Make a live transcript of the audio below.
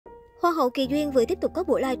Hoa hậu Kỳ Duyên vừa tiếp tục có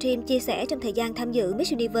buổi livestream chia sẻ trong thời gian tham dự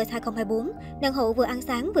Miss Universe 2024. Nàng hậu vừa ăn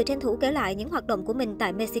sáng vừa tranh thủ kể lại những hoạt động của mình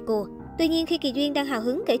tại Mexico. Tuy nhiên, khi Kỳ Duyên đang hào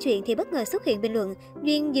hứng kể chuyện thì bất ngờ xuất hiện bình luận: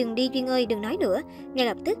 "Duyên dừng đi Duyên ơi, đừng nói nữa." Ngay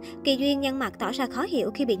lập tức, Kỳ Duyên nhăn mặt tỏ ra khó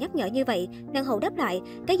hiểu khi bị nhắc nhở như vậy. Nàng hậu đáp lại: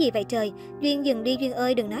 "Cái gì vậy trời? Duyên dừng đi Duyên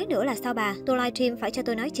ơi, đừng nói nữa là sao bà? Tôi livestream phải cho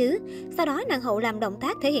tôi nói chứ." Sau đó, nàng hậu làm động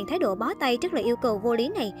tác thể hiện thái độ bó tay trước lời yêu cầu vô lý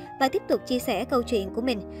này và tiếp tục chia sẻ câu chuyện của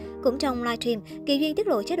mình. Cũng trong livestream, Kỳ Duyên tiết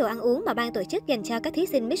lộ chế độ ăn uống mà ban tổ chức dành cho các thí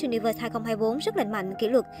sinh Miss Universe 2024 rất lành mạnh, kỷ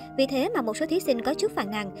luật. Vì thế mà một số thí sinh có chút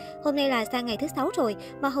phàn nàn. Hôm nay là sang ngày thứ 6 rồi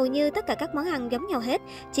mà hầu như tất cả các món ăn giống nhau hết,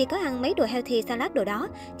 chỉ có ăn mấy đồ healthy salad đồ đó.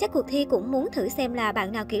 Chắc cuộc thi cũng muốn thử xem là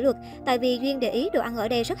bạn nào kỷ luật, tại vì Duyên để ý đồ ăn ở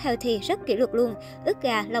đây rất healthy, rất kỷ luật luôn. Ức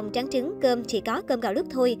gà, lòng trắng trứng, cơm chỉ có cơm gạo lứt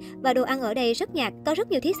thôi và đồ ăn ở đây rất nhạt. Có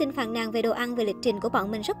rất nhiều thí sinh phàn nàn về đồ ăn, về lịch trình của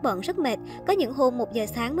bọn mình rất bận, rất mệt. Có những hôm 1 giờ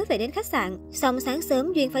sáng mới về đến khách sạn. Xong sáng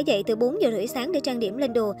sớm Duyên phải dậy từ 4 giờ rưỡi sáng để trang điểm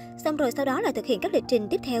lên đồ, xong rồi sau đó là thực hiện các lịch trình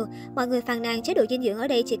tiếp theo. Mọi người phàn nàn chế độ dinh dưỡng ở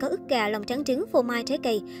đây chỉ có ức gà, lòng trắng trứng, phô mai, trái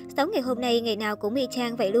cây. 6 ngày hôm nay ngày nào cũng y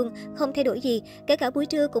chang vậy luôn, không thay đổi gì, kể cả buổi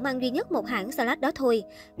trưa cũng ăn duy nhất một hãng salad đó thôi.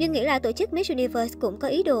 Duyên nghĩ là tổ chức Miss Universe cũng có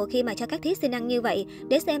ý đồ khi mà cho các thí sinh ăn như vậy,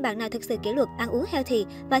 để xem bạn nào thực sự kỷ luật, ăn uống healthy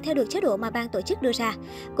và theo được chế độ mà ban tổ chức đưa ra.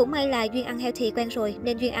 Cũng may là Duyên ăn healthy quen rồi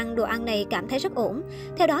nên Duyên ăn đồ ăn này cảm thấy rất ổn.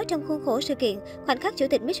 Theo đó, trong khuôn khổ sự kiện, khoảnh khắc chủ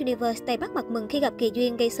tịch Miss Universe tay bắt mặt mừng khi gặp Kỳ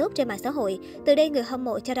Duyên gây sốt trên mạng xã hội. Từ đây người hâm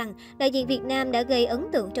mộ cho rằng đại diện Việt Nam đã gây ấn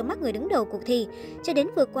tượng trong mắt người đứng đầu cuộc thi. Cho đến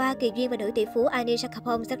vừa qua, Kỳ Duyên và nữ tỷ phú Ani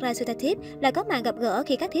lại có màn gặp gỡ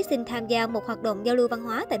khi các thí sinh tham gia một hoạt động giao lưu văn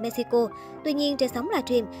hóa tại Mexico. Tuy nhiên, trên sóng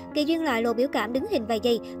livestream, Kỳ Duyên lại lộ biểu cảm đứng hình vài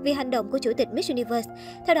giây vì hành động của chủ tịch Miss Universe.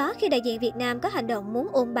 Theo đó, khi đại diện Việt Nam có hành động muốn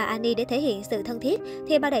ôm bà Ani để thể hiện sự thân thiết,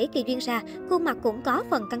 thì bà đẩy Kỳ Duyên ra, khuôn mặt cũng có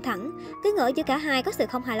phần căng thẳng. Cứ ngỡ giữa cả hai có sự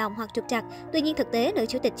không hài lòng hoặc trục trặc. Tuy nhiên thực tế, nữ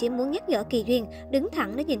chủ tịch chỉ muốn nhắc nhở Kỳ Duyên đứng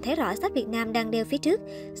thẳng để nhìn thấy rõ sắc Việt Nam đang đeo phía trước.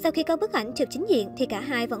 Sau khi có bức ảnh chụp chính diện thì cả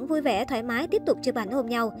hai vẫn vui vẻ thoải mái tiếp tục chụp ảnh ôm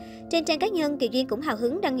nhau. Trên trang cá nhân, Kỳ Duyên cũng hào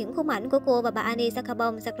hứng đăng những khung ảnh của cô và bà Ani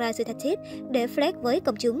để flex với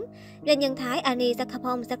công chúng. Doanh nhân Thái Ani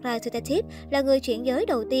là người chuyển giới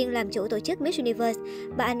đầu tiên làm chủ tổ chức Miss Universe.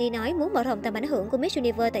 Bà Ani nói muốn mở rộng tầm ảnh hưởng của Miss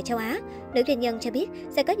Universe tại châu Á. Nữ doanh nhân cho biết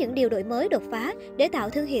sẽ có những điều đổi mới đột phá để tạo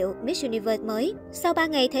thương hiệu Miss Universe mới. Sau 3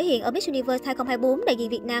 ngày thể hiện ở Miss Universe 2024, đại diện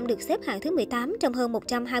Việt Nam được xếp hạng thứ 18 trong hơn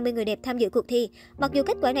 120 người đẹp tham dự cuộc thi. Mặc dù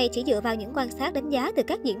kết quả này chỉ dựa vào những quan sát đánh giá từ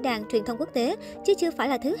các diễn đàn truyền thông quốc tế, chứ chưa phải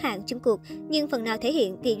là thứ hạng chung cuộc, nhưng phần nào thể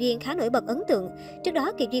hiện Kỳ Duyên khá nổi bật ấn tượng. Trước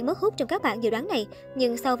đó, Kỳ Duyên mất hút trong các bảng dự đoán này,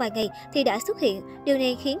 nhưng sau vài ngày thì đã xuất hiện. Điều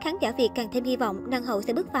này khiến khán giả Việt càng thêm hy vọng nàng hậu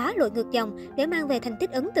sẽ bứt phá lội ngược dòng để mang về thành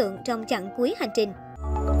tích ấn tượng trong chặng cuối hành trình.